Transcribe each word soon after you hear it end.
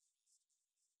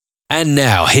And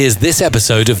now, here's this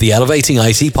episode of the Elevating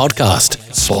IT podcast,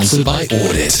 sponsored by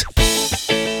Audit.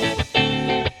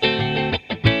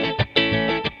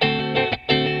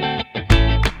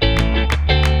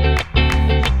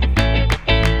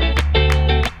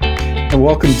 And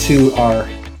welcome to our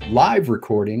live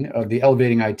recording of the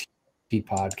Elevating IT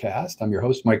podcast. I'm your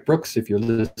host, Mike Brooks. If you're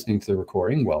listening to the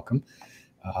recording, welcome.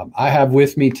 I have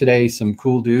with me today some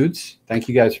cool dudes. Thank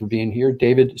you guys for being here.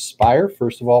 David Spire,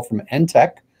 first of all, from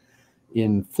Entech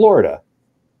in Florida.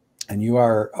 And you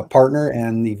are a partner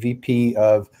and the VP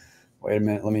of, wait a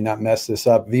minute, let me not mess this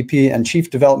up, VP and Chief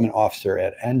Development Officer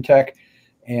at Entech.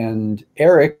 And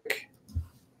Eric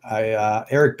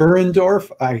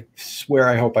Burendorf, I swear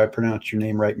I hope I pronounced your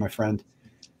name right, my friend.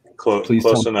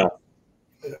 Close enough.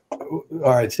 All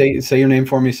right, say your name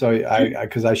for me, so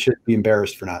because I should be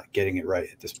embarrassed for not getting it right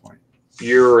at this point.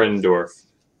 Burendorf.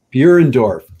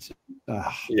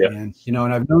 Yeah. Man. You know,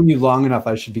 and I've known you long enough.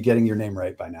 I should be getting your name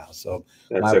right by now. So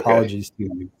my apologies to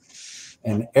you.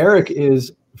 And Eric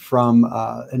is from,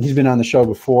 and he's been on the show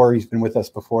before. He's been with us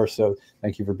before. So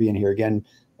thank you for being here again.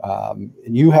 And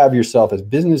you have yourself as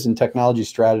business and technology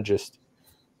strategist,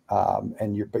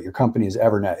 but your company is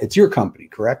Evernet. It's your company,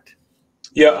 correct?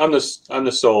 Yeah, I'm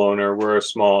the sole owner. We're a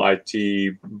small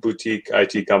boutique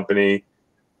IT company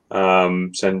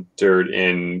centered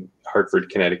in Hartford,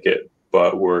 Connecticut,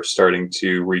 but we're starting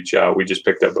to reach out. We just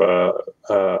picked up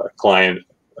a client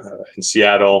in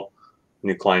Seattle, a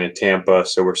new client in Tampa,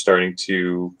 so we're starting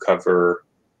to cover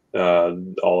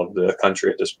all of the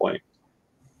country at this point.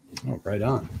 Oh, right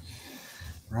on.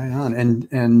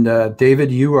 And David,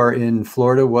 you are in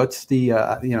Florida. What's the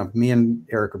me and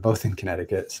Eric are both in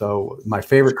Connecticut. So my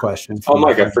favorite question. Oh,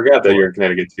 Mike, I forgot that you're in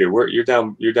Connecticut too. You're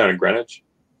down in Greenwich.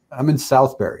 I'm in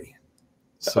Southbury,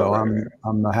 so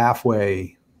I'm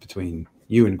halfway between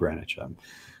you and Greenwich. I'm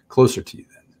closer to you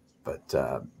then.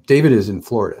 But David is in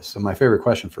Florida. So my favorite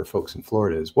question for folks in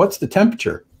Florida is, what's the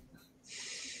temperature?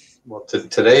 Well,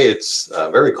 today it's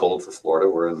very cold for Florida.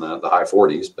 We're in the high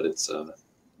 40s, but it's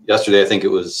yesterday I think it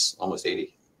was almost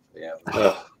 80.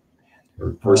 Yeah,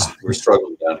 we're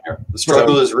struggling down here. The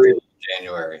struggle is real in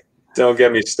January. Don't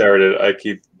get me started.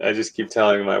 I just keep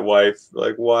telling my wife,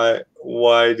 like, why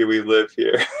do we live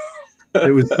here?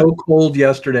 It was so cold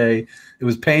yesterday. It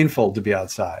was painful to be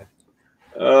outside.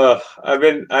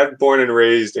 I'm born and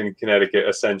raised in Connecticut,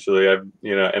 essentially.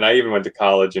 And I even went to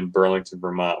college in Burlington,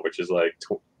 Vermont, which is like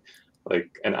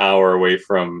an hour away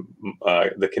from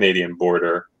the Canadian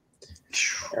border.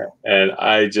 And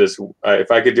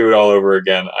if I could do it all over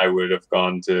again, I would have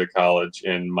gone to college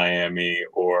in Miami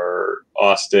or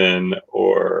Austin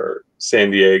or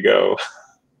San Diego.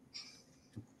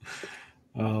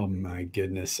 Oh my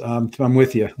goodness. I'm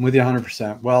with you. I'm with you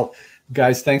 100%. Well,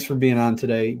 guys, thanks for being on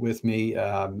today with me.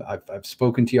 I've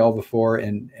spoken to y'all before,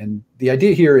 and the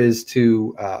idea here is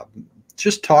to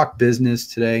just talk business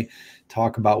today,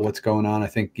 talk about what's going on. I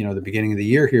think, the beginning of the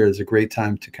year here is a great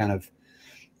time to kind of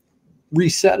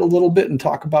reset a little bit and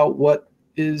talk about what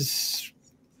is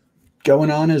going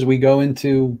on as we go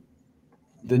into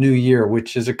the new year,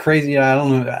 which is a crazy, I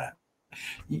don't know.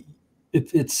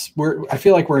 I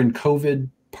feel like we're in COVID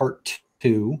part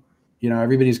 2.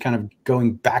 Everybody's kind of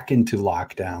going back into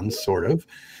lockdowns, sort of.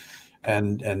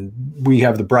 And we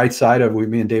have the bright side of,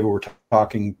 me and David were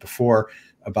talking before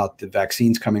about the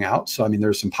vaccines coming out. So,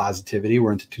 there's some positivity.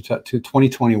 We're into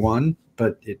 2021,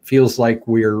 but it feels like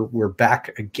we're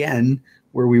back again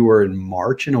where we were in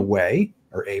March in a way,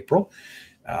 or April.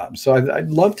 So I'd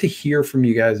love to hear from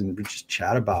you guys and just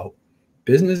chat about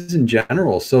business in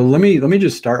general. So let me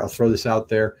just start. I'll throw this out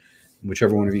there.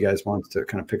 Whichever one of you guys wants to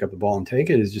kind of pick up the ball and take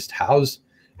it, is just how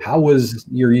was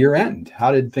your year end?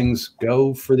 How did things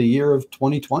go for the year of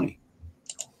 2020?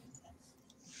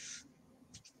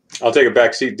 I'll take a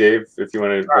back seat, Dave, if you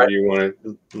want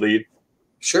to lead.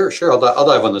 Sure. I'll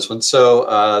dive on this one.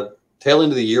 So tail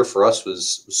end of the year for us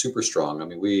was super strong.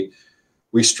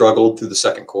 We struggled through the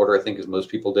second quarter, I think, as most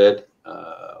people did.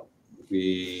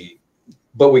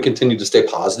 But we continued to stay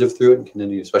positive through it and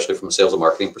continue, especially from a sales and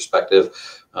marketing perspective,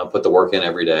 put the work in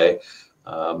every day.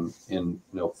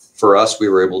 For us, we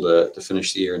were able to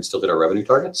finish the year and still hit our revenue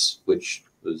targets, which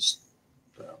was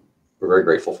we're very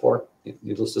grateful for,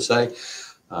 needless to say.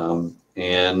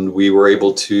 And we were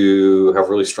able to have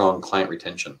really strong client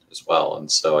retention as well.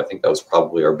 And so I think that was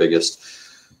probably our biggest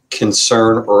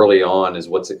concern early on, is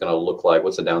what's it going to look like?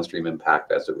 What's the downstream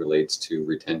impact as it relates to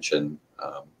retention?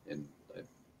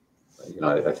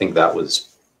 I think that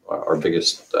was our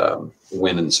biggest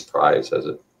win and surprise as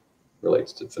it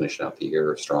relates to finishing out the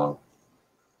year strong.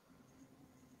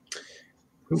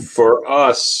 For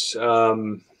us,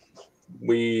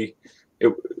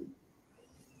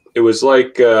 it was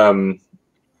like it's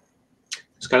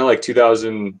kind of like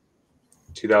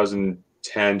 2010,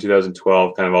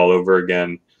 2012, kind of all over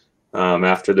again.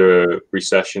 After the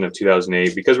recession of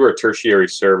 2008, because we're a tertiary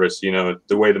service, you know,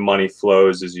 the way the money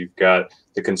flows is you've got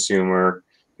the consumer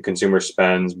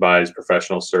spends, buys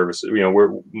professional services. You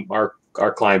know,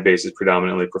 our client base is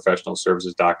predominantly professional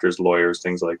services, doctors, lawyers,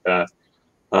 things like that.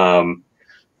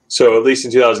 So at least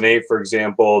in 2008, for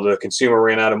example, the consumer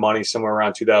ran out of money somewhere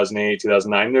around 2008,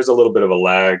 2009. There's a little bit of a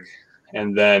lag.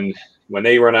 And then when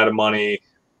they run out of money,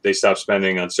 they stop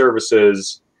spending on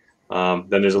services. Then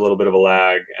there's a little bit of a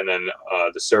lag, and then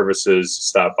the services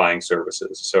stop buying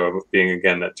services. So being,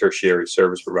 again, that tertiary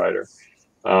service provider.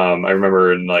 I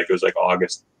remember it was like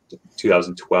August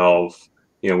 2012,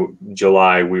 you know,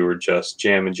 July, we were just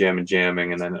jamming.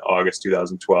 And then August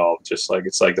 2012, just like,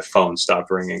 it's like the phone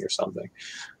stopped ringing or something.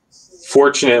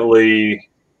 Fortunately,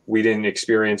 we didn't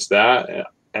experience that.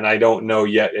 And I don't know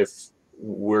yet if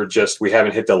we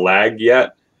haven't hit the lag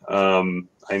yet.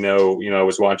 I know, you know, I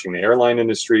was watching the airline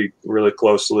industry really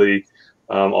closely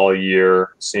all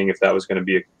year, seeing if that was going to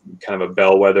be kind of a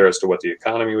bellwether as to what the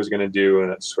economy was going to do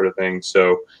and that sort of thing.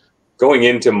 So going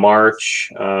into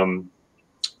March,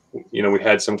 you know, we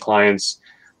had some clients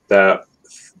that,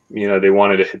 you know, they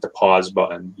wanted to hit the pause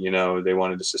button. You know, they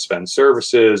wanted to suspend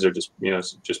services or just, you know,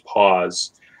 just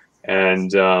pause.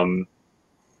 And, you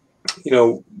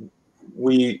know,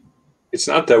 it's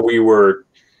not that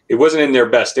it wasn't in their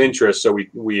best interest. So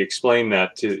we explained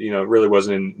that it really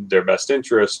wasn't in their best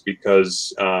interest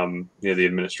because, you know, the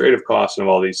administrative costs and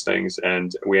all these things,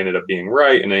 and we ended up being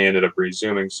right and they ended up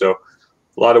resuming. So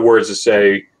a lot of words to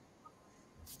say,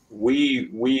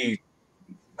 we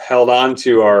held on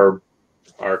to our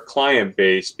client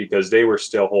base because they were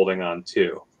still holding on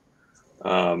too.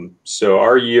 So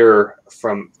our year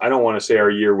I don't want to say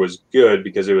our year was good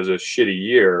because it was a shitty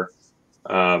year.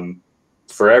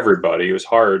 For everybody, it was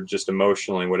hard just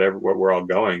emotionally, what we're all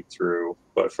going through.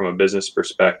 But from a business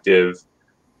perspective,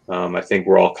 I think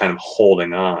we're all kind of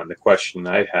holding on. The question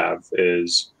I have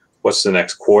is, what's the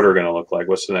next quarter going to look like?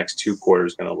 What's the next 2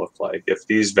 quarters going to look like? If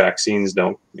these vaccines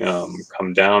don't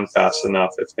come down fast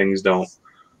enough, if things don't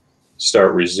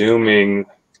start resuming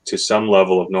to some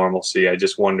level of normalcy, I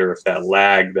just wonder if that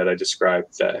lag that I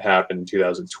described that happened in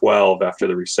 2012 after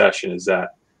the recession, is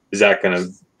that going to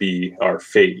be our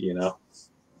fate, you know?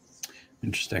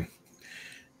 Interesting.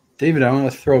 David, I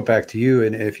want to throw it back to you.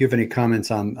 And if you have any comments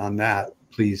on that,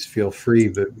 please feel free.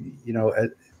 But, you know,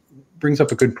 it brings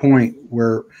up a good point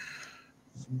where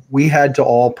we had to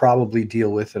all probably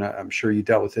deal with, and I'm sure you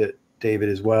dealt with it, David,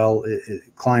 as well,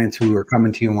 clients who are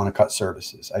coming to you and want to cut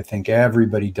services. I think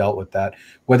everybody dealt with that,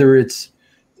 whether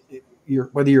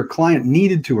your client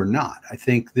needed to or not. I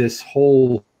think this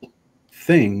whole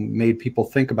thing made people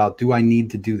think about, do I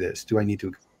need to do this? Do I need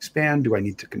to expand? Do I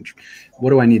need to control? What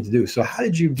do I need to do? So how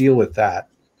did you deal with that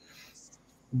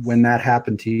when that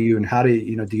happened to you? And how do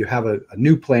you have a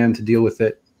new plan to deal with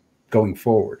it going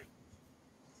forward?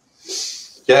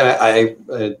 Yeah,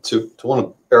 to one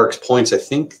of Eric's points, I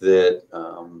think that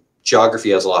geography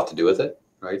has a lot to do with it,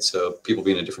 right? So people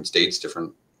being in different states,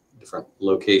 different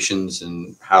locations,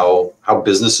 and how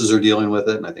businesses are dealing with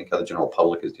it, and I think how the general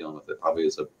public is dealing with it probably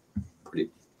is a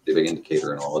pretty big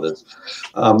indicator in all of this.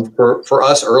 For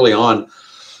us early on,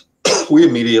 we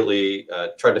immediately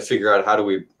tried to figure out how do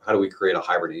we create a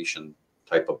hibernation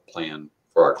type of plan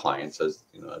for our clients, as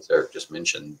Eric just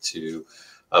mentioned, to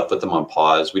put them on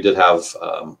pause. We did have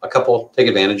a couple take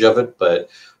advantage of it, but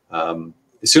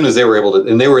as soon as they were able to,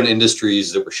 and they were in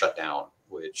industries that were shut down,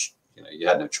 which you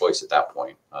had no choice at that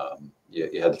point.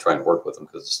 You had to try and work with them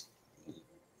because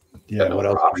what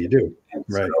else do you do?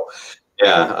 Right.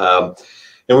 So,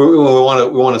 and we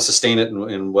want to sustain it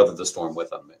and weather the storm with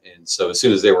them. And so as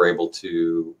soon as they were able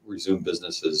to resume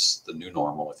business as the new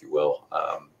normal, if you will,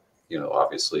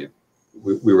 obviously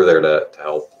we were there to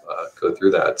help go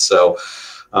through that. So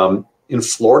in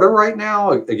Florida right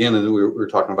now, again, and we were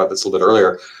talking about this a little bit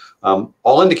earlier,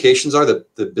 all indications are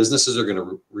that the businesses are going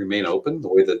to remain open the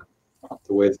way that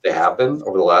they have been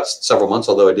over the last several months.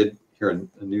 Although I did hear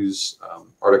a news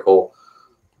article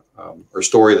or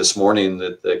story this morning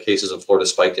that the cases in Florida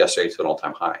spiked yesterday to an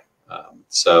all-time high.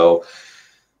 So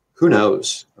who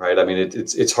knows, right? I mean,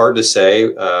 it's hard to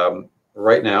say.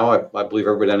 Right now, I believe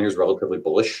everybody down here is relatively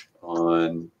bullish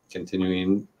on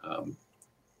continuing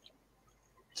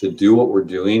to do what we're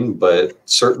doing, but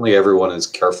certainly everyone is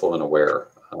careful and aware.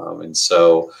 And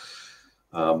so,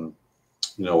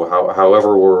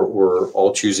 however we're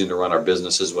all choosing to run our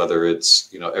businesses, whether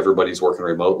it's, everybody's working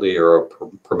remotely or a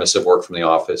permissive work from the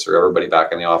office or everybody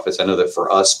back in the office. I know that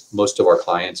for us, most of our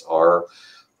clients are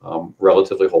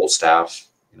relatively whole staff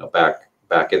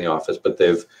back in the office, but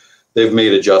they've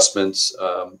made adjustments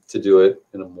to do it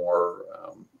in a more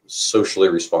socially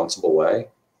responsible way,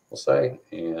 we'll say.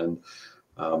 And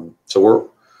so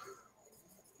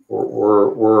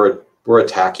we're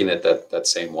attacking it that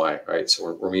same way, right?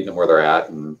 So we're meeting them where they're at,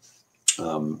 and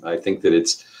I think that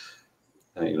it's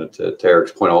to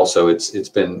Eric's point also, it's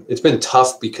been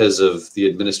tough because of the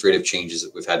administrative changes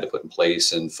that we've had to put in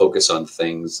place and focus on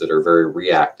things that are very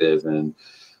reactive, and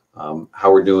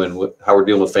how we're dealing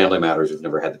with family matters we've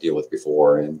never had to deal with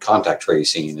before, and contact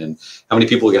tracing, and how many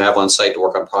people we can have on site to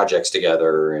work on projects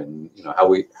together, and how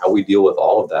we deal with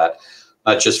all of that,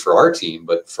 not just for our team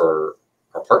but for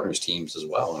our partners' teams as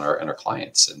well, and our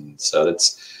clients. And so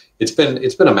it's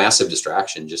been a massive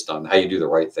distraction just on how you do the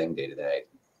right thing day to day,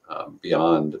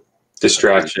 beyond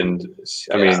distraction.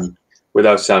 I mean,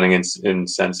 without sounding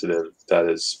insensitive, that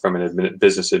is from an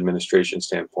business administration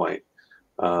standpoint.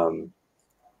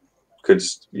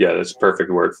 That's a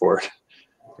perfect word for it.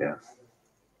 Yeah.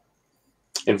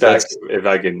 In fact, if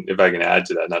I can add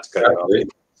to that, not to cut you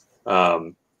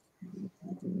off,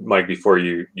 Mike, before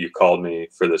you called me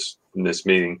for this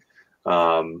meeting,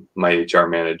 my HR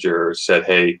manager said,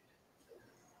 "Hey,"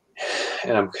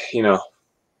 and I'm,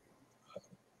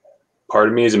 part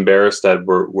of me is embarrassed that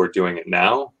we're doing it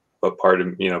now, but part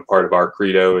of our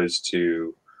credo is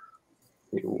to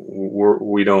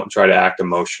we don't try to act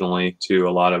emotionally to a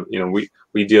lot of,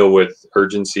 we deal with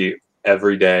urgency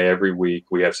every day, every week.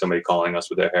 We have somebody calling us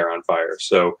with their hair on fire.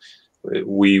 So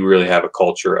we really have a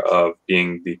culture of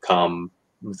being the calm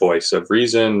voice of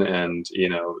reason, and,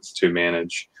 to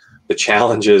manage the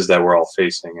challenges that we're all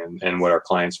facing, and what our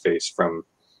clients face from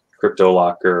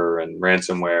CryptoLocker and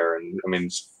ransomware. And I mean,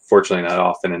 it's fortunately not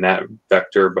often in that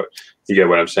vector, but you get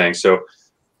what I'm saying. So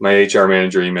my HR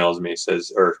manager emails me,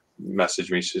 messaged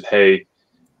me, says, "Hey,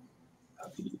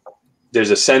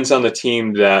 there's a sense on the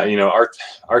team that,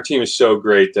 our team is so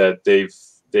great that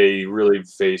they really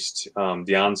faced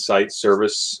the on-site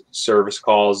service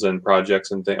calls and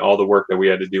projects and all the work that we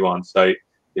had to do on site.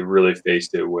 They really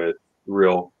faced it with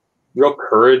real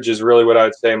courage, is really what I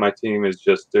would say. My team is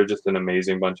they're just an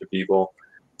amazing bunch of people.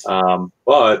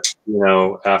 But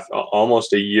after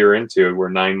almost a year into it, we're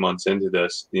 9 months into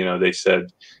this, they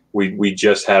said we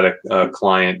just had a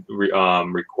client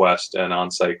request an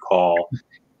on-site call,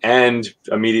 and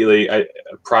immediately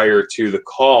prior to the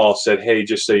call said, 'Hey,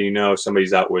 just so you know,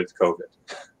 somebody's out with COVID.'"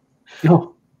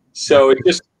 No. So it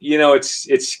just,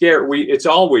 it's scary. It's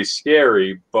always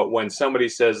scary, but when somebody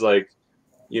says, like,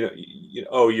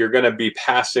 oh, you're going to be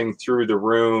passing through the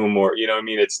room, or,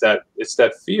 it's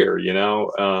that fear,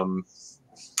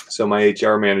 So my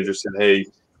HR manager said, "Hey,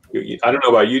 I don't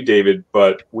know about you, David,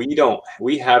 but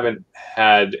we haven't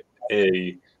had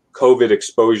a COVID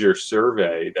exposure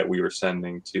survey that we were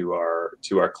sending to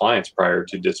our clients prior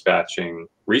to dispatching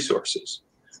resources.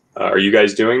 Are you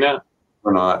guys doing that?"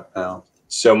 We're not. No.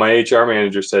 So my HR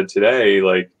manager said today,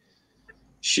 like,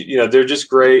 they're just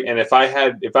great. And if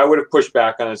I would have pushed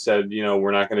back on it and said,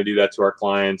 we're not going to do that to our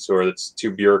clients, or it's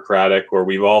too bureaucratic, or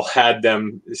we've all had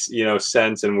them,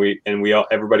 sense, and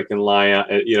everybody can lie on,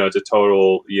 it's a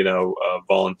total,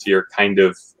 volunteer kind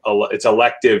of, it's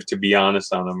elective to be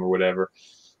honest on them or whatever.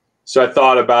 So I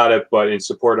thought about it, but in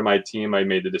support of my team, I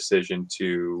made the decision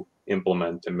to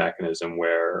implement a mechanism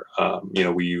where,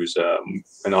 we use a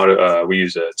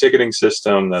ticketing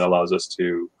system that allows us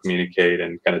to communicate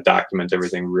and kind of document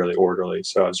everything really orderly.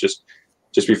 So I was just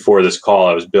before this call,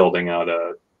 I was building out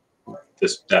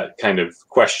that kind of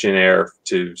questionnaire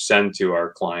to send to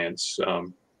our clients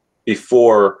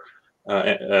before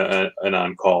an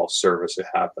on-call service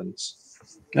happens.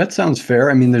 That sounds fair.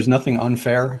 I mean, there's nothing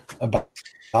unfair about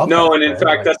no, that, and in right?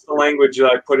 fact, that's the language that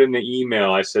I put in the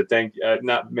email. I said,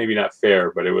 maybe not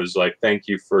fair, but it was like, thank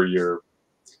you for your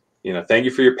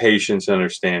patience and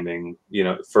understanding,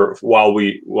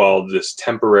 while this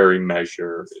temporary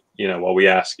measure, while we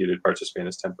ask you to participate in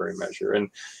this temporary measure. And,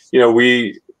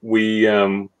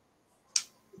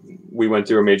 we went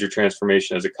through a major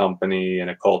transformation as a company and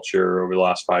a culture over the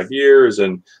last 5 years,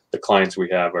 and the clients we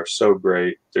have are so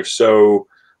great. They're so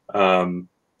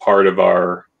part of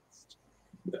our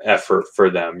effort for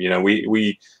them.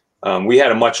 We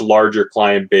had a much larger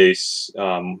client base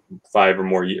 5 and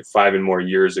more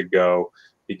years ago,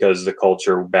 because the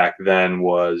culture back then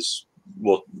was,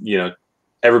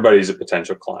 everybody's a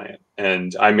potential client.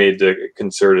 And I made the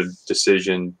concerted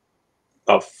decision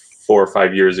about 4 or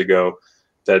 5 years ago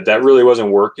that really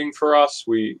wasn't working for us.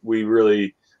 We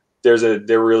really, there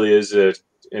really is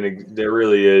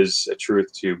a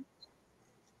truth to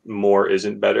more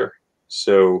isn't better.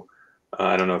 So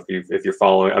I don't know if you're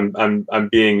following. I'm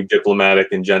being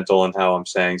diplomatic and gentle in how I'm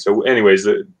saying. So, anyways,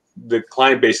 the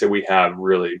client base that we have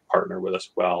really partner with us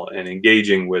well and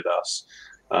engaging with us,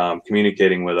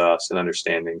 communicating with us, and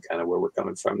understanding kind of where we're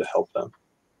coming from to help them.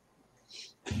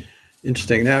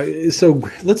 Interesting. Now, so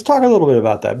let's talk a little bit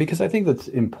about that, because I think that's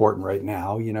important right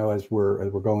now. You know, as we're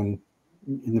going,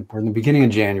 we're in the beginning of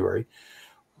January.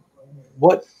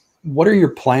 What are your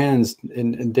plans?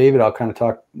 And David, I'll kind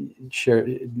of share.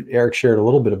 Eric shared a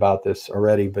little bit about this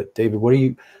already, but David, what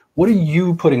are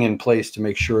you putting in place to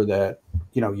make sure that,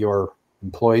 you know, your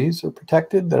employees are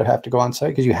protected that have to go on site?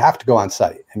 Because you have to go on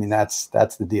site. I mean, that's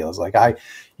the deal. It's like I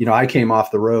came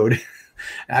off the road.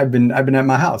 I've been at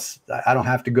my house. I don't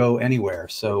have to go anywhere.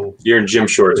 So you're in gym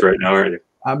shorts right now, aren't you?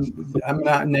 I'm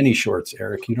not in any shorts,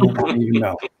 Eric. You don't want to even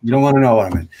know. You don't want to know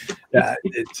what I'm in.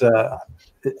 Yeah,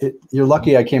 you're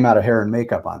lucky I came out of hair and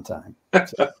makeup on time.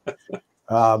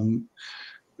 So,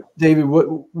 David,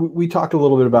 we talked a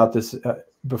little bit about this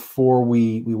before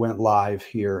we went live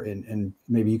here, and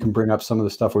maybe you can bring up some of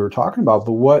the stuff we were talking about.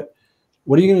 But what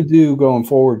are you going to do going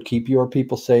forward? Keep your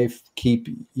people safe. Keep,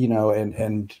 you know,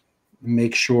 and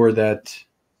make sure that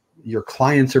your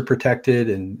clients are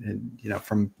protected, and you know,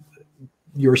 from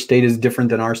your state is different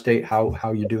than our state,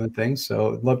 how you're doing things.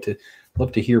 So I'd love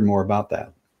to hear more about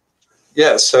that.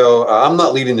 Yeah, so I'm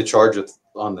not leading the charge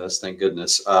on this, thank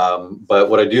goodness. But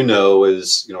what I do know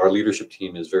is, you know, our leadership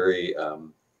team is very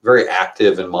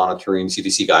active in monitoring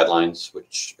CDC guidelines,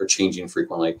 which are changing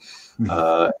frequently.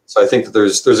 Mm-hmm. So I think that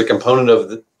there's a component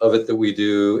of it that we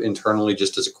do internally,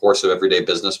 just as a course of everyday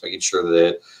business, making sure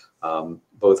that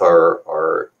both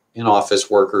our in-office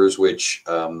workers, which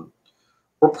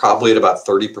we're probably at about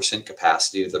 30%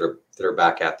 capacity that are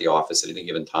back at the office at any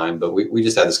given time. But we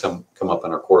just had this come up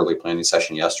in our quarterly planning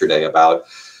session yesterday about,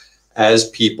 as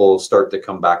people start to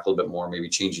come back a little bit more, maybe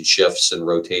changing shifts and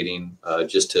rotating,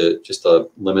 just to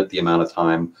limit the amount of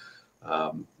time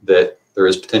that there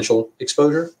is potential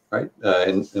exposure, right?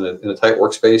 In a tight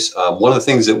workspace. One of the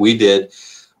things that we did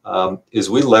is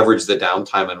we leveraged the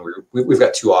downtime, and we've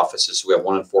got two offices. So we have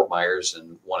one in Fort Myers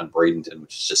and one in Bradenton,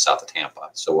 which is just south of Tampa.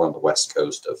 So we're on the west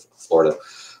coast of Florida.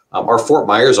 Our Fort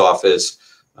Myers office,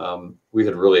 we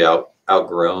had really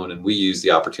outgrown, and we used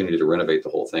the opportunity to renovate the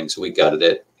whole thing. So we gutted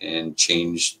it and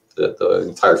changed the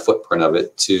entire footprint of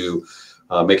it to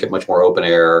make it much more open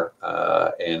air.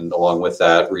 And along with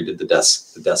that, redid the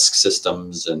desk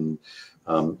systems and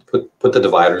put the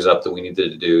dividers up that we needed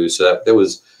to do. So it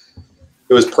was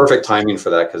perfect timing for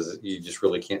that, because you just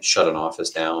really can't shut an office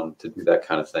down to do that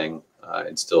kind of thing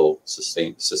and still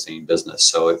sustain business.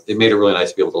 So it made it really nice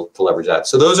to be able to leverage that.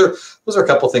 So those are a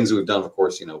couple of things that we've done. Of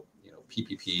course, you know,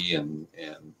 PPP and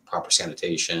proper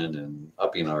sanitation and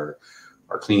upping our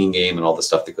cleaning game and all the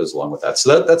stuff that goes along with that.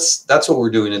 So that's what we're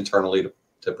doing internally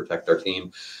to protect our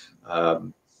team.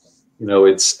 You know,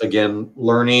 it's again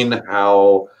learning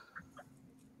how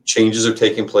changes are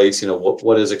taking place. You know,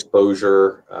 what is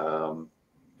exposure.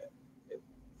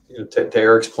 You know, to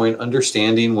Eric's point,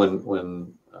 understanding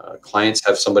when clients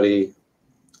have somebody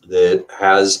that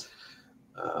has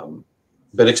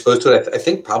been exposed to it. I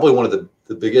think probably one of the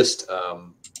biggest,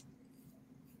 one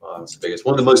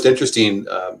of the most interesting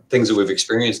things that we've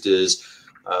experienced is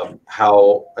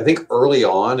how I think early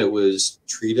on it was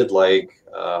treated like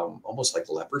almost like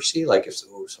leprosy. Like if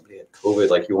somebody had COVID,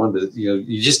 like you wanted to, you know,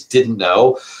 you just didn't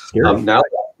know. Now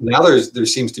there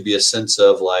seems to be a sense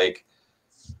of like,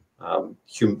 I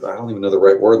don't even know the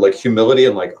right word, like humility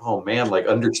and like, oh man, like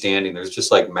understanding. There's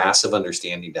just like massive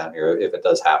understanding down here if it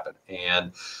does happen.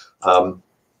 And,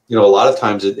 you know, a lot of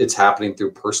times it's happening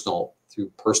through personal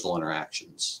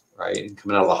interactions, right? And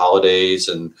coming out of the holidays.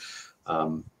 And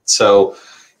so,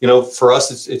 you know, for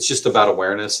us, it's just about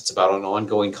awareness. It's about an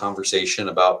ongoing conversation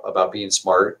about being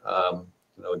smart.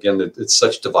 You know, again, it's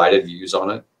such divided views on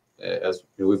it. As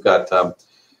you know, we've got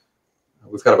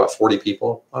about 40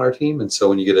 people on our team. And so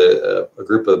when you get a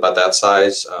group of about that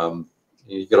size,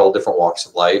 you get all different walks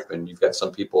of life, and you've got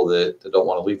some people that don't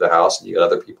want to leave the house, and you got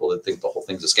other people that think the whole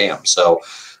thing's a scam. So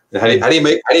how do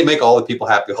you make all the people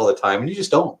happy all the time? And you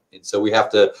just don't. And so we have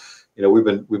to, you know,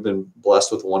 we've been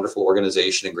blessed with a wonderful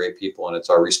organization and great people, and it's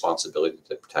our responsibility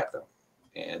to protect them.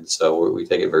 And so we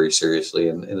take it very seriously.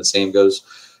 And the same goes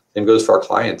for our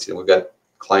clients. You know, we've got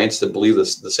clients that believe the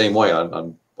same way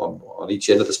on each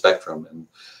end of the spectrum, and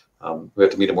we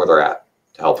have to meet them where they're at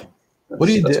to help them. What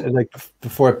do you do? Like,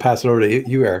 before I pass it over to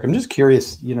you, Eric, I'm just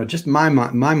curious, you know, just my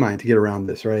mind to get around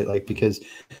this, right? Like, because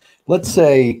let's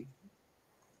say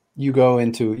you go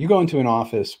into an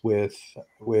office with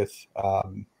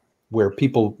where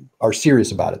people are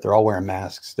serious about it. They're all wearing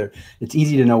masks. It's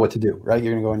easy to know what to do, right?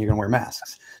 You're going to go and you're going to wear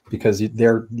masks because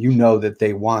that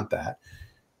they want that.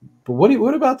 But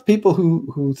what about the people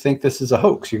who think this is a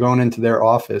hoax? You're going into their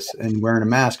office and wearing a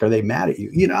mask. Are they mad at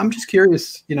you? I'm just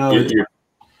curious.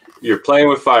 You're playing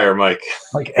with fire, Mike.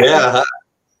 Like, Yeah.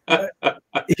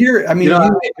 Here, I mean,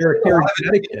 you're here in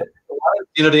Connecticut.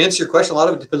 To answer your question, a lot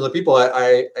of it depends on the people.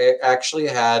 I actually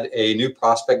had a new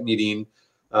prospect meeting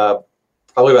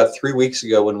probably about 3 weeks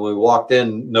ago. When we walked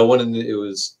in, no one it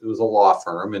was a law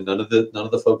firm, and none of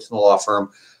the folks in the law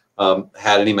firm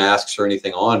had any masks or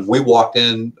anything on. We walked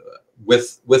in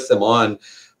with them on,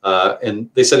 and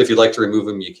they said if you'd like to remove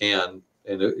them, you can.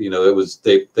 And it was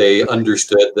they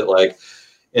understood that, like.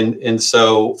 And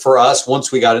so for us,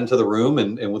 once we got into the room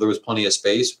and there was plenty of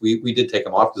space, we did take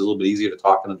them off because it was a little bit easier to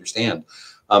talk and understand.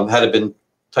 Had it been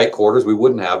tight quarters, we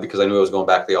wouldn't have, because I knew I was going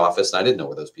back to the office and I didn't know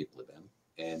where those people had been.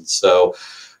 And so,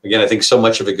 again, I think so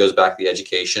much of it goes back to the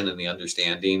education and the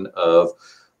understanding of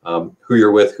who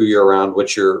you're with, who you're around,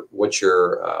 what your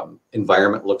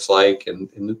environment looks like,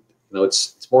 and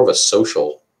it's more of a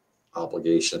social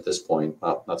obligation at this point,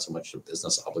 not so much a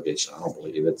business obligation. I don't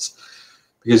believe it's.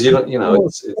 Because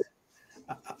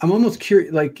I'm almost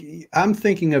curious. Like, I'm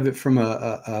thinking of it from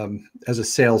as a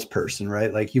salesperson,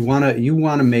 right? Like, you want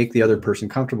to make the other person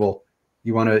comfortable.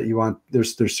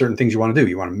 There's certain things you want to do.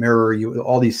 You want to mirror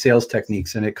all these sales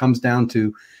techniques, and it comes down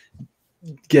to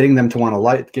getting them to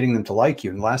like you.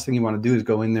 And the last thing you want to do is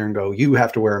go in there and go, you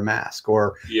have to wear a mask,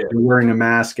 or you're wearing a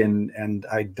mask and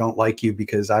I don't like you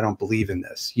because I don't believe in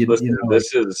this.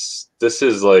 This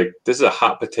is a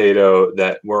hot potato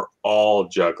that we're all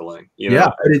juggling.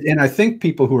 And I think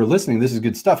people who are listening, this is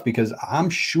good stuff, because I'm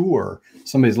sure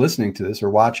somebody's listening to this or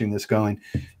watching this going,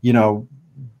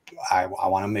 I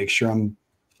want to make sure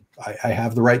I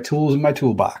have the right tools in my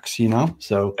toolbox,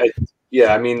 so. I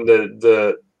mean,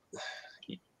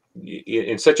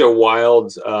 in such a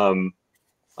wild,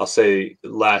 I'll say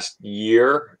last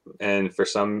year, and for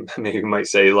some maybe might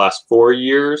say last 4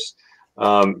 years,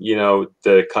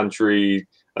 the country,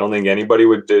 I don't think anybody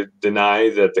would deny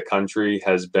that the country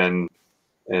has been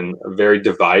very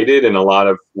divided in a lot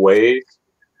of ways.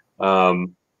 But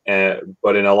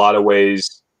in a lot of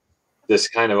ways, this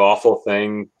kind of awful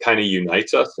thing kind of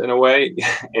unites us in a way.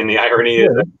 And the irony is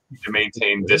that to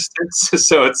maintain distance.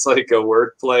 So it's like a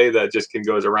wordplay that just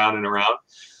goes around and around.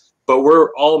 But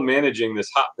we're all managing this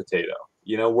hot potato.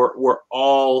 We're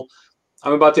all.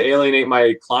 I'm about to alienate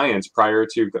my clients prior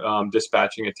to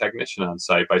dispatching a technician on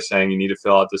site by saying you need to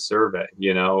fill out the survey.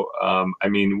 I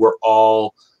mean, we're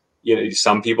all.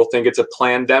 Some people think it's a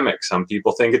plandemic. Some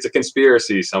people think it's a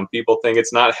conspiracy. Some people think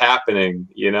it's not happening.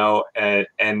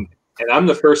 And I'm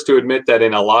the first to admit that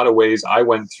in a lot of ways I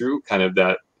went through kind of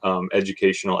that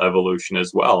educational evolution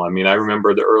as well. I mean, I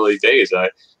remember the early days.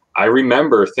 I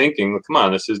remember thinking, come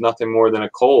on, this is nothing more than a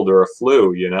cold or a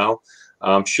flu.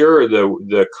 Sure,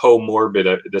 the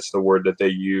comorbid, that's the word that they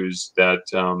use, that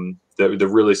the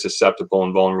really susceptible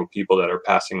and vulnerable people that are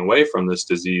passing away from this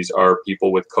disease are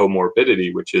people with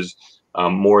comorbidity, which is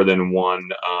more than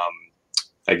one,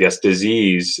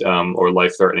 disease or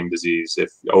life-threatening disease,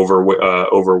 if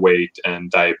overweight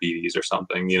and diabetes or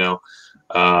something,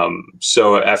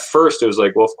 So at first it was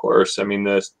like, well, of course, I mean,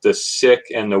 the sick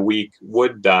and the weak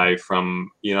would die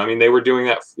from, they were doing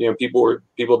that,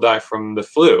 people die from the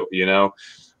flu,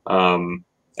 and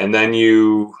then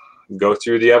you go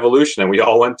through the evolution, and we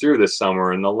all went through this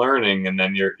summer, and the learning, and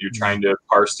then you're trying to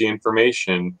parse the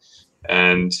information,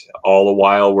 and all the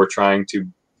while we're trying to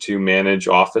manage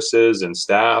offices and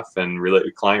staff and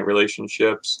client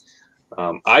relationships.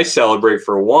 I celebrate,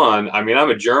 for one. I mean,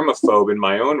 I'm a germaphobe in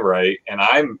my own right, and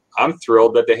I'm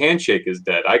thrilled that the handshake is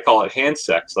dead. I call it hand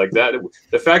sex. Like that,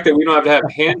 the fact that we don't have to have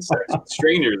hand sex with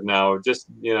strangers now, just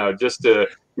to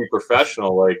be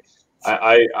professional. Like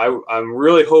I'm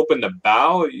really hoping the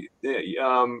bow,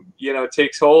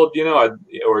 takes hold,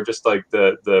 or just like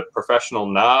the professional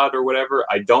nod or whatever.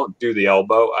 I don't do the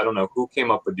elbow. I don't know who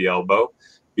came up with the elbow,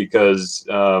 because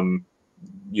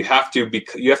you have to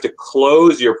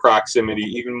close your proximity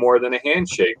even more than a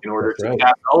handshake in order to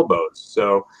tap elbows.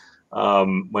 So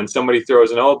when somebody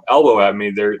throws an elbow at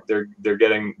me, they're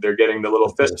getting the little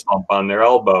fist bump on their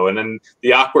elbow, and then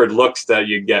the awkward looks that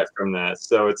you get from that.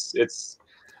 So it's.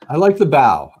 I like the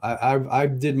bow. I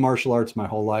did martial arts my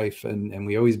whole life, and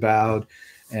we always bowed,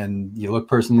 and you look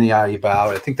person in the eye, you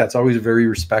bow. I think that's always very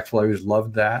respectful. I always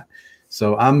loved that.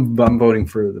 So I'm voting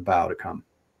for the bow to come.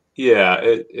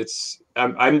 Yeah,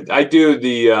 I do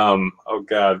the oh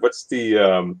God, what's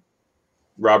the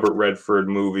Robert Redford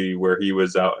movie where he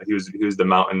was the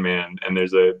mountain man, and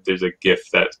there's a GIF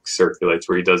that circulates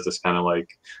where he does this kind of like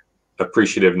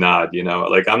appreciative nod,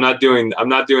 like I'm not doing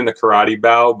the karate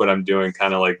bow, but I'm doing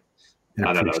kind of like,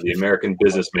 I don't know, the American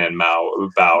businessman bow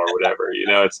or whatever.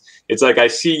 It's like I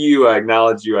see you, I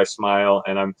acknowledge you, I smile,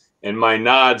 and my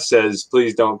nod says,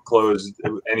 please don't close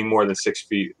any more than 6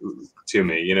 feet to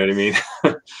me. You know what I mean?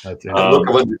 That's look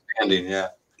of understanding, yeah.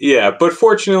 Yeah, but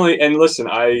fortunately, and listen,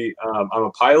 I'm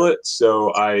a pilot,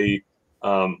 so I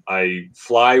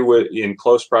fly in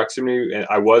close proximity, and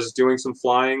I was doing some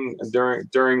flying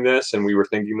during this, and we were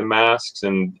thinking the masks,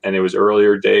 and it was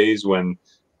earlier days when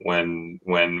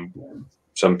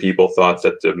some people thought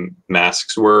that the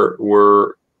masks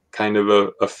were kind of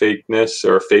a fakeness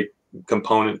or a fake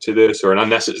component to this, or an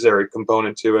unnecessary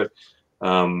component to it.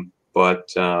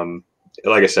 But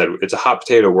like I said, it's a hot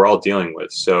potato we're all dealing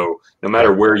with. So no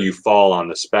matter where you fall on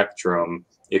the spectrum,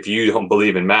 if you don't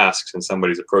believe in masks and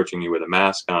somebody's approaching you with a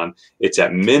mask on, it's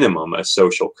at minimum a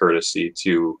social courtesy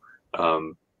to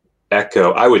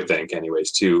echo, I would think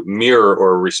anyways, to mirror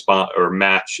or respond or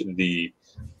match the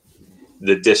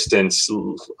distance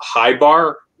high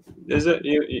bar, is it?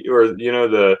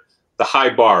 The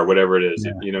high bar, whatever it is,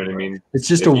 you know what I mean? It's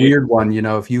just a weird one,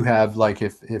 if you have like,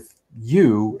 if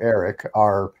you, Eric,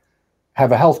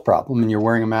 have a health problem and you're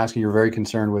wearing a mask and you're very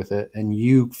concerned with it, and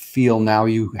you feel now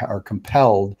you are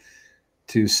compelled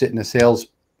to sit in a sales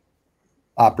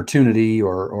opportunity,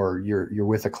 or you're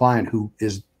with a client who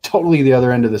is totally the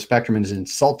other end of the spectrum and is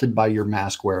insulted by your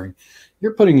mask wearing,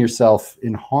 you're putting yourself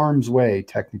in harm's way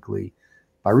technically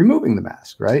by removing the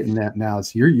mask, right? And that now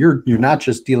it's you're not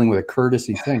just dealing with a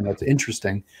courtesy thing. That's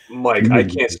interesting. Mike, I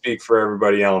can't speak for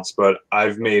everybody else, but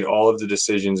I've made all of the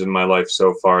decisions in my life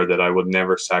so far that I would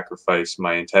never sacrifice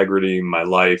my integrity, my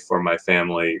life, or my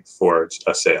family for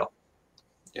a sale.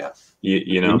 Yeah.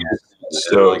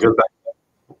 So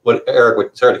what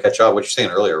Eric, sorry to cut you off, what you're saying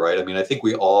earlier, right? I mean, I think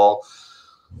we all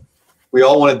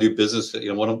want to do business.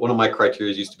 One of my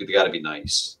criteria used to be they got to be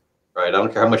nice. Right. I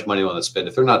don't care how much money you want to spend.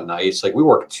 If they're not nice, like we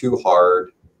work too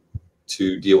hard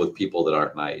to deal with people that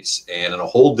aren't nice, and in a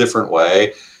whole different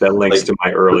way. That links to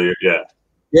my earlier. Yeah.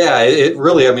 Yeah. It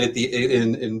really, I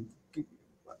mean,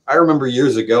 I remember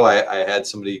years ago, I had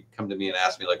somebody come to me and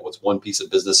ask me like, what's one piece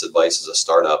of business advice as a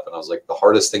startup? And I was like, the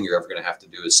hardest thing you're ever going to have to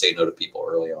do is say no to people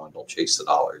early on. Don't chase the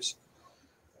dollars.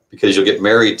 Because you'll get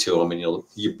married to them, and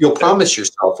you'll promise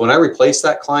yourself, when I replace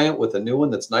that client with a new one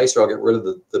that's nicer, I'll get rid of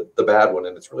the bad one.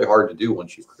 And it's really hard to do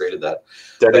once you've created that.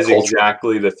 That is culture.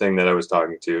 Exactly the thing that I was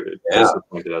talking to. That's the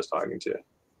point that I was talking to.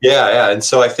 Yeah. And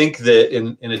so I think that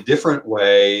in a different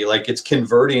way, like it's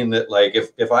converting that, like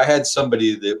if I had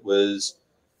somebody that was,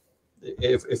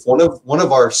 if one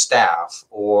of our staff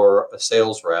or a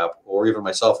sales rep or even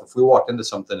myself, if we walked into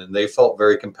something and they felt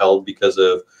very compelled because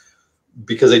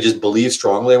they just believe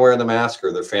strongly in wearing the mask,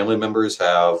 or their family members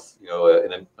have,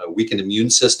 a weakened immune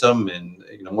system and,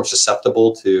 more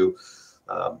susceptible to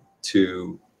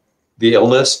the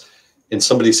illness. And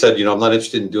somebody said, I'm not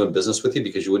interested in doing business with you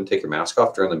because you wouldn't take your mask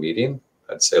off during the meeting.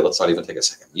 I'd say, let's not even take a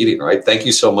second meeting, right? Thank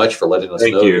you so much for letting us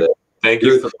know. Thank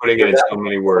you for putting it in so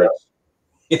many words.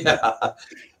 Yeah.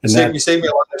 You saved me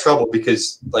a lot of trouble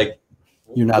because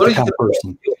you're not the kind of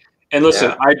person. And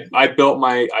listen, I built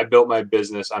my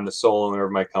business. I'm the sole owner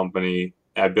of my company.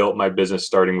 I built my business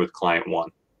starting with client one.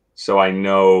 So I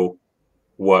know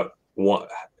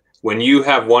when you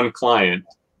have one client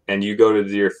and you go to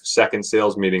your second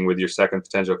sales meeting with your second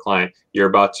potential client, you're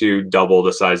about to double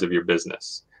the size of your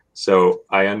business. So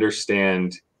I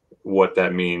understand what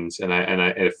that means. And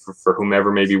if for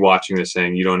whomever may be watching this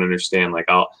saying, you don't understand, like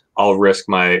I'll risk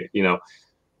my,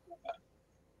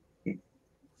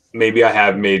 maybe I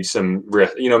have made some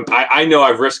risk, I know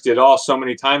I've risked it all so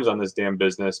many times on this damn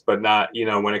business, but not,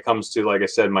 when it comes to, like I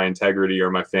said, my integrity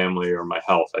or my family or my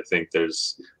health, I think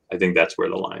that's where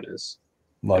the line is.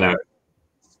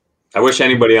 I wish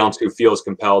anybody else who feels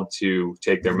compelled to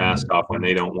take their mask off when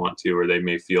they don't want to, or they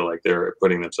may feel like they're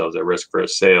putting themselves at risk for a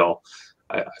sale,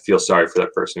 I feel sorry for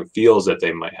that person who feels that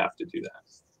they might have to do that.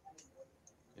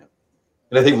 Yeah.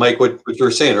 And I think, Mike, what you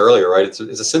were saying earlier, right? It's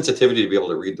a sensitivity to be able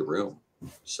to read the room.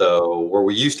 So where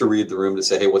we used to read the room to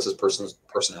say, hey, what's this person's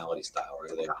personality style? Are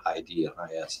they a high D, a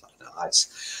high S,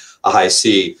 a high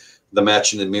C? The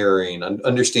matching and mirroring,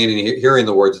 understanding, hearing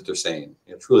the words that they're saying,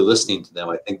 truly listening to them.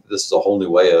 I think this is a whole new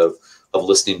way of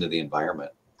listening to the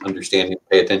environment, understanding,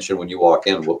 pay attention when you walk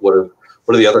in. What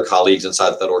are the other colleagues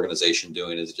inside that organization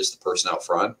doing? Is it just the person out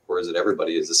front, or is it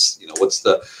everybody? Is this, what's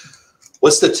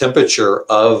the temperature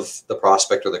of the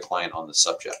prospect or the client on the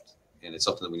subject? And it's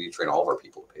something that we need to train all of our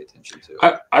people to pay attention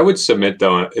to. I would submit,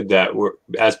 though, that we're,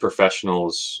 as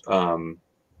professionals,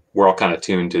 we're all kind of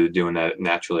tuned to doing that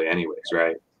naturally anyways,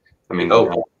 right? I mean,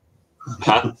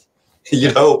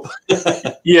 You'd hope.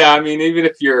 Yeah, I mean, even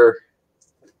if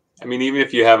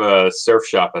you have a surf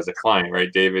shop as a client,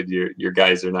 right, David, your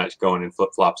guys are not going in flip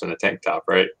flops and a tank top,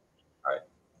 right? Right.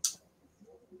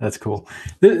 That's cool.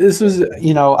 This was,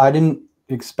 I didn't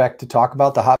expect to talk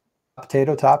about the hot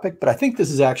potato topic, but I think this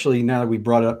is actually, now that we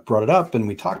brought it up and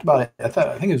we talked about it, I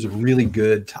think it was a really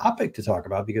good topic to talk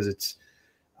about, because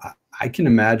I can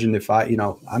imagine if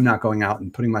I'm not going out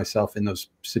and putting myself in those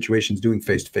situations doing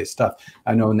face-to-face stuff.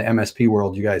 I know in the MSP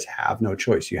world, you guys have no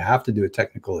choice. You have to do a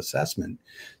technical assessment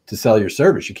to sell your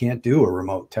service. You can't do a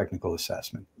remote technical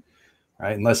assessment,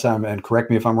 right? And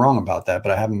correct me if I'm wrong about that,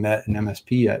 but I haven't met an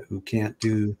MSP yet who can't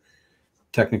do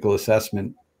technical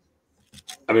assessment.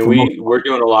 I mean, we're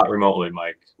doing a lot remotely,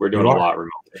 Mike. We're doing a lot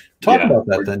remotely. Talk about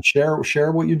that then. Share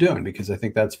what you're doing, because I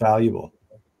think that's valuable.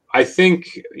 I think,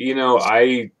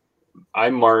 I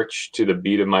march to the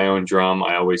beat of my own drum.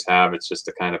 I always have. It's just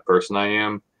the kind of person I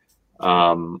am.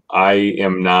 I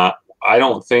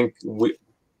don't think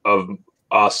of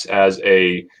us as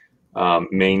a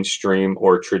mainstream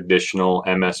or traditional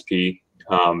MSP.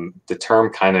 The term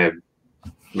kind of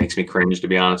makes me cringe, to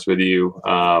be honest with you.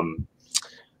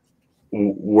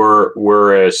 We're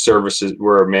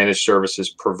a managed services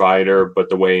provider, but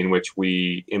the way in which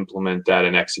we implement that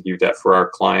and execute that for our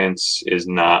clients is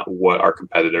not what our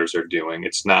competitors are doing.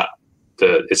 It's not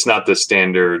the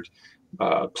standard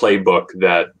playbook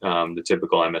that the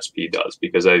typical MSP does.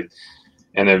 Because I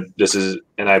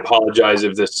apologize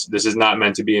if this is not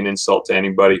meant to be an insult to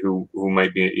anybody who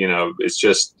might be, it's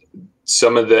just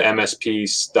some of the MSP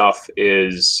stuff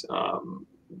is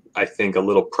I think a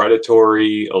little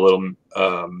predatory, a little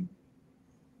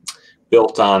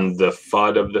built on the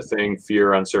FUD of the thing,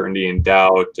 fear, uncertainty, and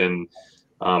doubt, and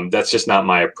that's just not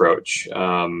my approach.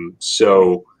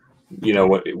 So, we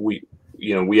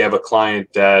have a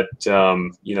client that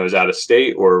is out of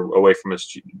state or away from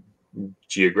us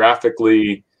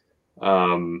geographically.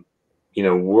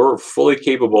 We're fully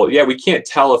capable. Yeah, we can't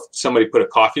tell if somebody put a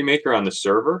coffee maker on the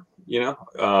server.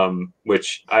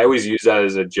 Which I always use that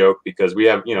as a joke, because we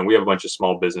have a bunch of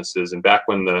small businesses, and back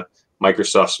when the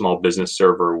Microsoft small business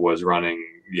server was running,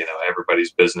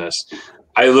 everybody's business,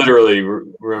 I literally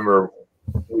remember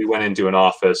we went into an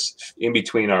office in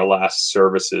between our last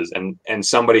services, and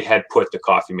somebody had put the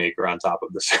coffee maker on top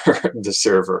of the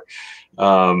server.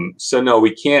 So no,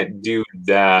 we can't do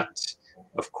that.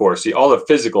 Of course, all the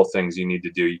physical things you need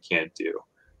to do, you can't do.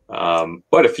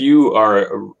 But if you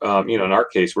are, in our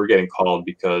case, we're getting called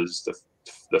because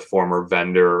the former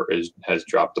vendor has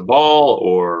dropped the ball,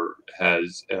 or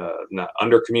has not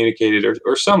under communicated,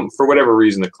 or some, for whatever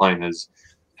reason, the client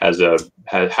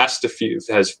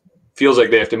feels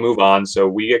like they have to move on. So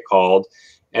we get called,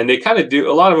 and they kind of do.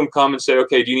 A lot of them come and say,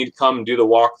 "Okay, do you need to come and do the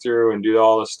walkthrough and do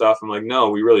all this stuff?" I'm like, "No,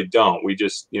 we really don't. We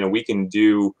just, we can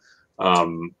do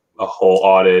a whole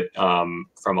audit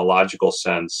from a logical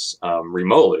sense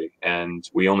remotely, and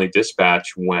we only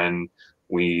dispatch when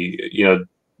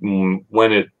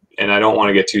and I don't want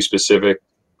to get too specific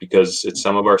because it's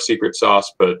some of our secret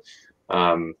sauce, but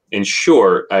in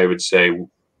short, I would say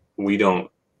we don't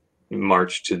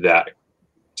march to that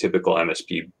typical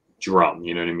MSP drum,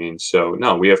 you know what I mean? So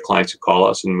no, we have clients who call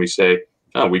us and we say,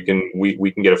 "Oh, we can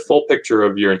get a full picture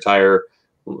of your entire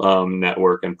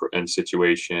network and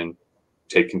situation,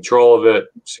 take control of it,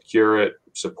 secure it,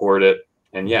 support it,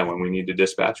 and yeah, when we need to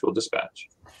dispatch, we'll dispatch."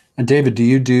 And David,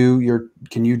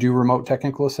 can you do remote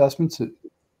technical assessments?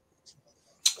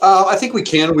 I think we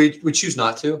can. We choose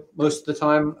not to most of the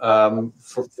time.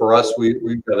 For us,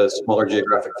 we've got a smaller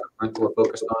geographic footprint that we're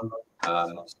focused on.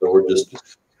 So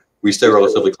we stay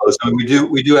relatively close. I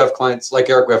mean, we do have clients like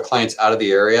Eric. We have clients out of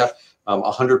the area.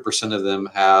 100% of them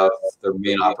have their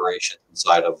main operation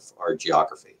inside of our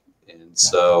geography, and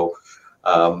so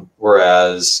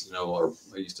whereas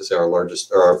I used to say our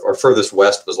largest or our furthest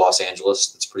west was Los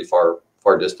Angeles. That's pretty far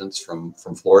distance from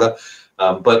Florida.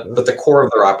 But the core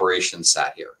of their operations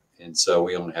sat here. And so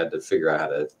we only had to figure out how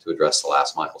to address the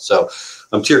last mile. So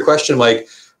to your question, Mike,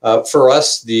 for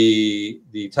us, the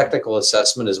technical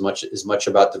assessment is much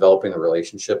about developing the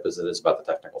relationship as it is about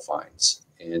the technical finds.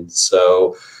 And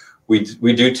so we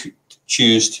do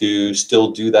choose to still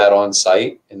do that on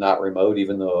site and not remote,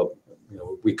 even though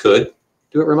we could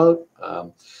do it remote.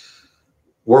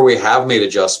 Where we have made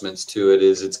adjustments to it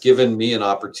is it's given me an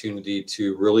opportunity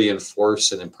to really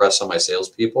enforce and impress on my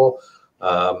salespeople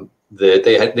that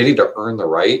they need to earn the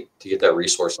right to get that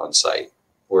resource on site,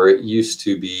 where it used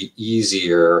to be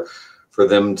easier for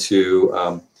them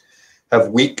to have a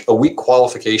weak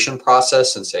qualification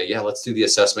process and say, yeah, let's do the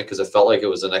assessment because it felt like it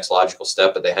was the next logical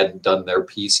step, but they hadn't done their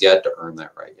piece yet to earn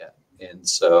that right yet. And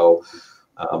so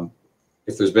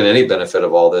if there's been any benefit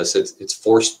of all this, it's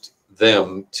forced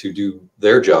them to do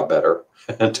their job better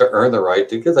and to earn the right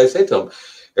to, because I say to them,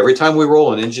 every time we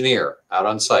roll an engineer out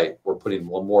on site, we're putting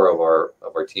one more of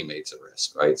our teammates at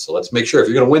risk, right? So let's make sure if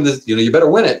you're going to win this, you better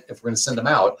win it if we're going to send them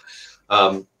out.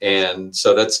 And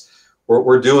so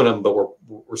we're doing them, but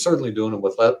we're certainly doing them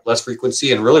with less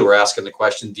frequency. And really, we're asking the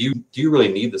question: do you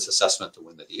really need this assessment to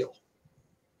win the deal?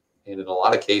 And in a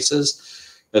lot of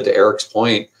cases, to Eric's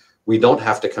point, we don't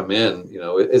have to come in,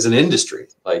 as an industry.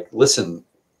 Like, listen,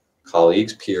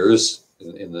 colleagues, peers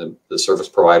in the service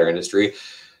provider industry,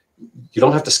 you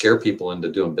don't have to scare people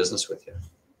into doing business with you.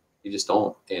 You just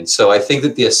don't. And so I think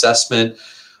that the assessment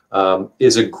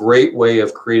is a great way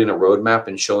of creating a roadmap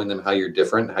and showing them how you're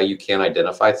different, how you can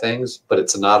identify things, but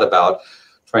it's not about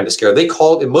trying to scare.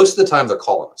 And most of the time they're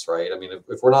calling us, right? I mean,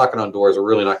 if we're knocking on doors, we're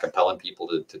really not compelling people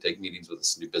to take meetings with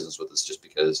us, to do business with us, just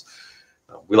because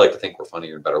we like to think we're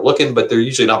funnier and better looking, but they're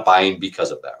usually not buying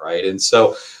because of that, right? And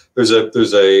so there's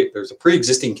a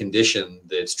pre-existing condition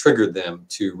that's triggered them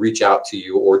to reach out to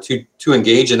you or to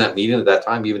engage in that meeting at that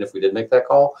time, even if we did make that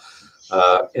call.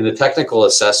 In the technical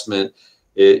assessment,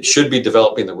 it should be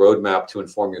developing the roadmap to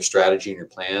inform your strategy and your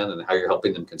plan and how you're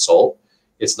helping them consult.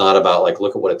 It's not about like,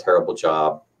 look at what a terrible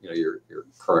job your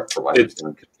current provider is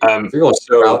doing. I'm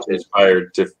so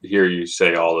inspired to hear you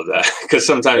say all of that, because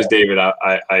sometimes, David,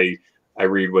 I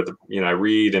read I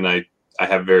read, and I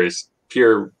have various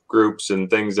peer groups and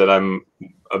things that I'm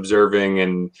observing,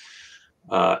 and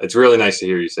it's really nice to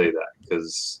hear you say that,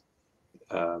 because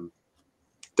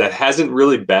that hasn't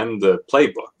really been the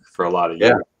playbook for a lot of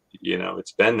years.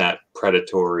 It's been that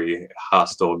predatory,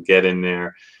 hostile, get in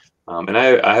there. And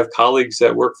I have colleagues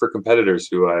that work for competitors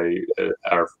who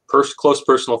are close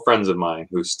personal friends of mine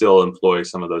who still employ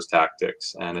some of those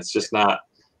tactics. And it's just not,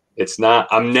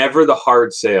 I'm never the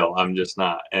hard sale. I'm just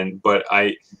not. But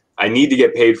I need to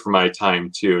get paid for my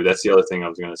time too. That's the other thing I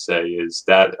was going to say, is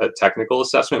that a technical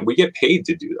assessment, we get paid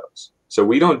to do those. So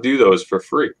we don't do those for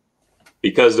free,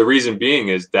 because the reason being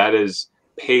is that is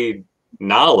paid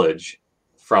knowledge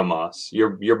from us.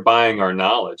 You're buying our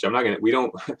knowledge.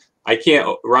 I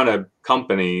can't run a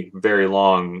company very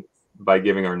long by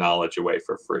giving our knowledge away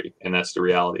for free. And that's the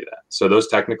reality of that. So those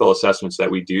technical assessments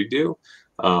that we do,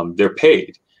 they're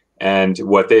paid. And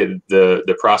what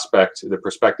the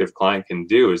prospective client can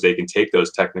do is they can take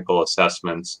those technical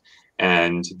assessments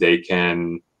and they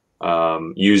can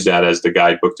use that as the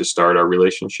guidebook to start our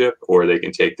relationship, or they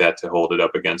can take that to hold it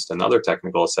up against another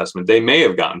technical assessment they may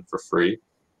have gotten for free,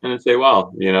 and say,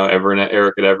 well,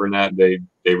 Eric at Evernet,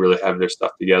 they really have their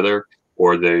stuff together,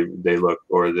 or they look,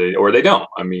 or they don't.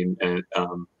 I mean,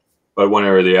 but one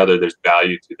or the other, there's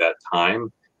value to that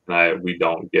time, and we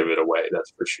don't give it away.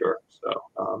 That's for sure.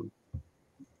 So,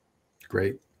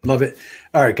 great, love it.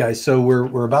 All right, guys. So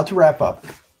we're about to wrap up.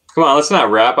 Come on, let's not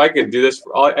wrap. I could do this.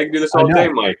 I can do this all day,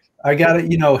 Mike. I got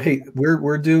it. Hey,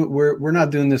 we're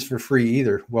not doing this for free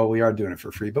either. Well, we are doing it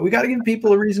for free, but we got to give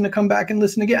people a reason to come back and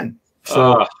listen again.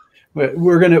 So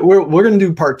we're gonna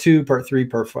do part 2, part 3,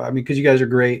 part 5. I mean, because you guys are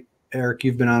great. Eric,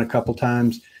 you've been on a couple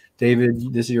times.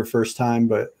 David, this is your first time,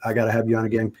 but I got to have you on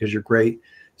again because you're great.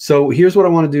 So here's what I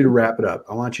want to do to wrap it up.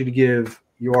 I want you to give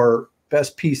your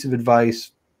best piece of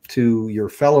advice to your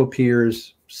fellow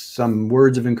peers, some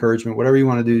words of encouragement, whatever you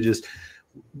want to do. Just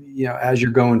as you're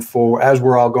going forward, as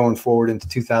we're all going forward into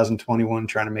 2021,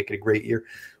 trying to make it a great year.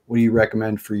 What do you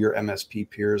recommend for your MSP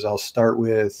peers? I'll start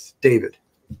with David.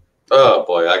 Oh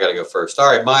boy, I got to go first. All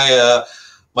right,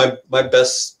 my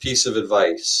best piece of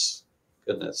advice.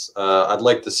 Goodness, I'd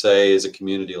like to say, as a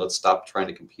community, let's stop trying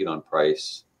to compete on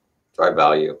price. Drive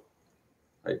value,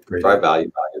 right? Great. Drive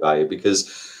value,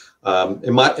 because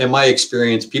in my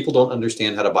experience, people don't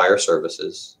understand how to buy our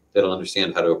services. They don't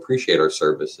understand how to appreciate our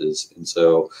services, and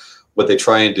so what they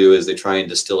try and do is they try and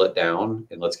distill it down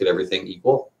and let's get everything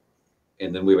equal,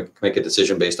 and then we make a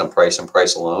decision based on price and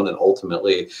price alone, and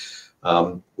ultimately.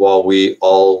 While we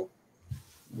all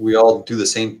do the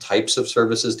same types of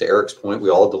services, to Eric's point, we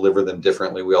all deliver them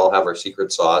differently. We all have our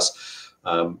secret sauce.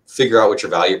 Figure out what your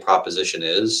value proposition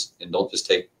is, and don't just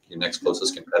take your next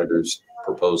closest competitor's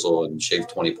proposal and shave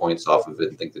 20 points off of it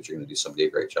and think that you're going to do somebody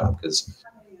a great job, because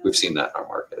we've seen that in our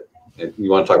market. And you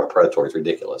want to talk about predatory, it's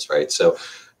ridiculous, right? So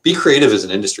be creative as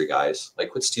an industry, guys. Like,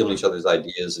 quit stealing each other's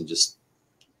ideas and just,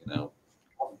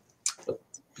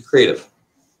 be creative.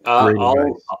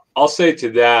 I'll say to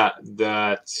that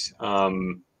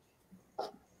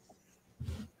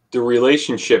the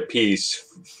relationship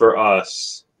piece for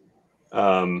us,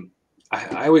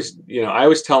 I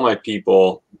always tell my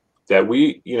people that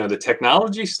the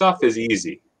technology stuff is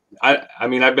easy. I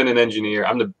mean, I've been an engineer.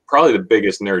 I'm probably the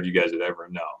biggest nerd you guys would ever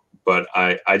know. but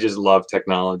I just love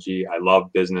technology. I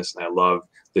love business, and I love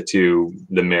the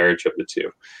marriage of the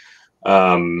two.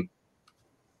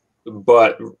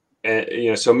 But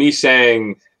so me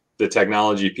saying the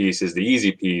technology piece is the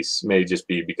easy piece may just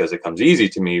be because it comes easy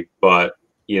to me. But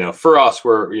for us,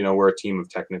 we're a team of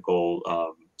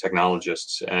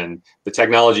technologists, and the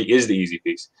technology is the easy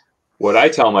piece. What I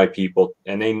tell my people,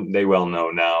 and they well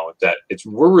know now, that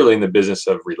we're really in the business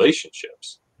of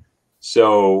relationships.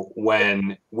 So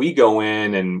when we go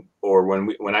in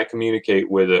when I communicate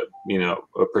with a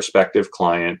prospective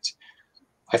client,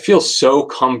 I feel so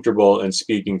comfortable in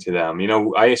speaking to them.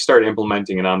 I started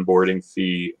implementing an onboarding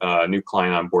fee, new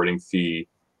client onboarding fee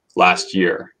last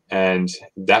year. And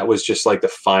that was just like the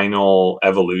final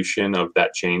evolution of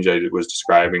that change I was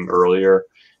describing earlier.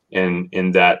 In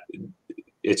that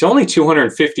it's only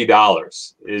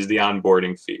 $250 is the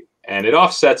onboarding fee. And it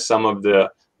offsets some of the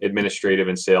administrative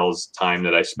and sales time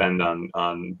that I spend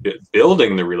on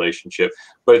building the relationship.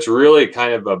 But it's really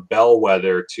kind of a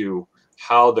bellwether to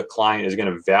how the client is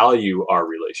going to value our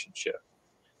relationship.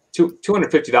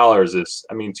 $250 is,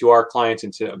 to our clients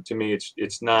and to me,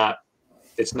 it's not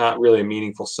really a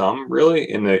meaningful sum, really.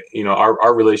 In the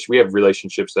our relation, we have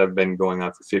relationships that have been going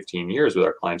on for 15 years with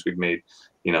our clients. We've made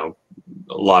a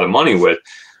lot of money with,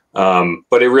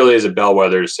 but it really is a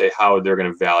bellwether to say how they're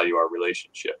going to value our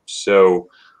relationship. So,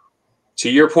 to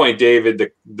your point,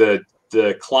 David,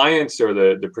 the clients or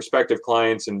the prospective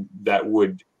clients and that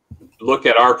would look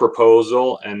at our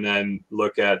proposal and then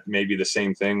look at maybe the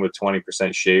same thing with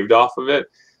 20% shaved off of it,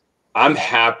 I'm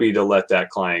happy to let that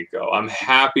client go. I'm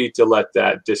happy to let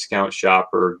that discount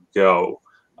shopper go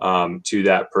to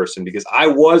that person, because I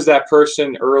was that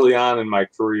person early on in my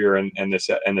career and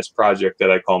this project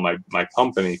that I call my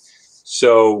company.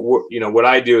 So what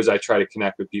I do is I try to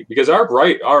connect with people, because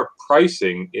our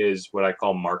pricing is what I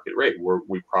call market rate.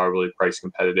 We probably price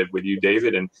competitive with you,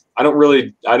 David. And I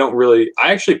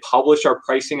actually publish our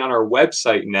pricing on our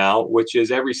website now, which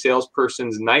is every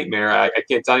salesperson's nightmare. I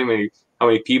can't tell you how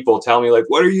many people tell me, like,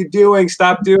 what are you doing?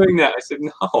 Stop doing that. I said,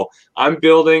 no, I'm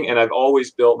building, and I've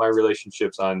always built my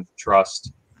relationships on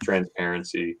trust,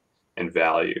 transparency, and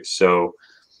value. So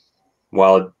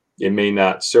while it may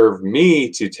not serve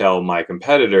me to tell my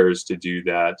competitors to do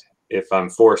that, if I'm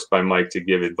forced by Mike to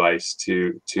give advice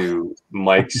to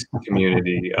Mike's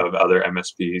community of other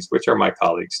MSPs, which are my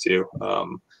colleagues too,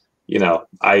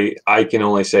 I can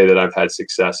only say that I've had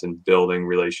success in building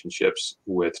relationships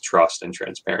with trust and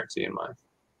transparency in mind.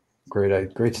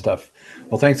 Great stuff.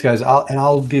 Well, thanks, guys.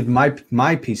 I'll give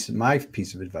my piece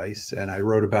of advice, and I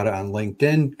wrote about it on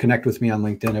LinkedIn. Connect with me on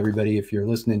LinkedIn, everybody. If you're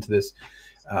listening to this,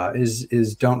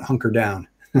 is don't hunker down.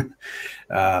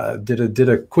 Did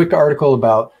a quick article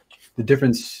about the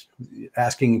difference,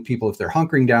 asking people if they're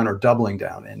hunkering down or doubling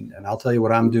down. And I'll tell you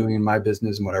what I'm doing in my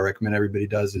business, and what I recommend everybody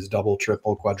does is double,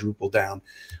 triple, quadruple down,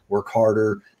 work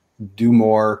harder, do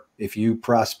more. If you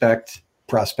prospect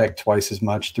twice as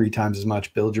much, 3 times as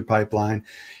much, build your pipeline,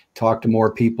 talk to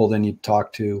more people than you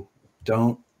talk to.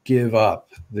 Don't give up.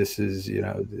 This is,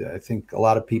 I think a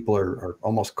lot of people are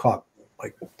almost caught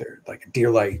like they're like a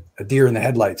deer in the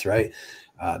headlights, right?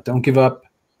 Don't give up.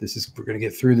 We're going to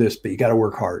get through this, but you got to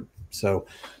work hard. So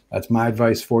that's my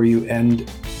advice for you.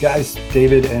 And guys,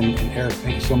 David and Eric,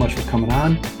 thank you so much for coming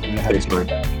on. I'm going to have you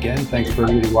back again. Thanks for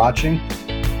everybody watching.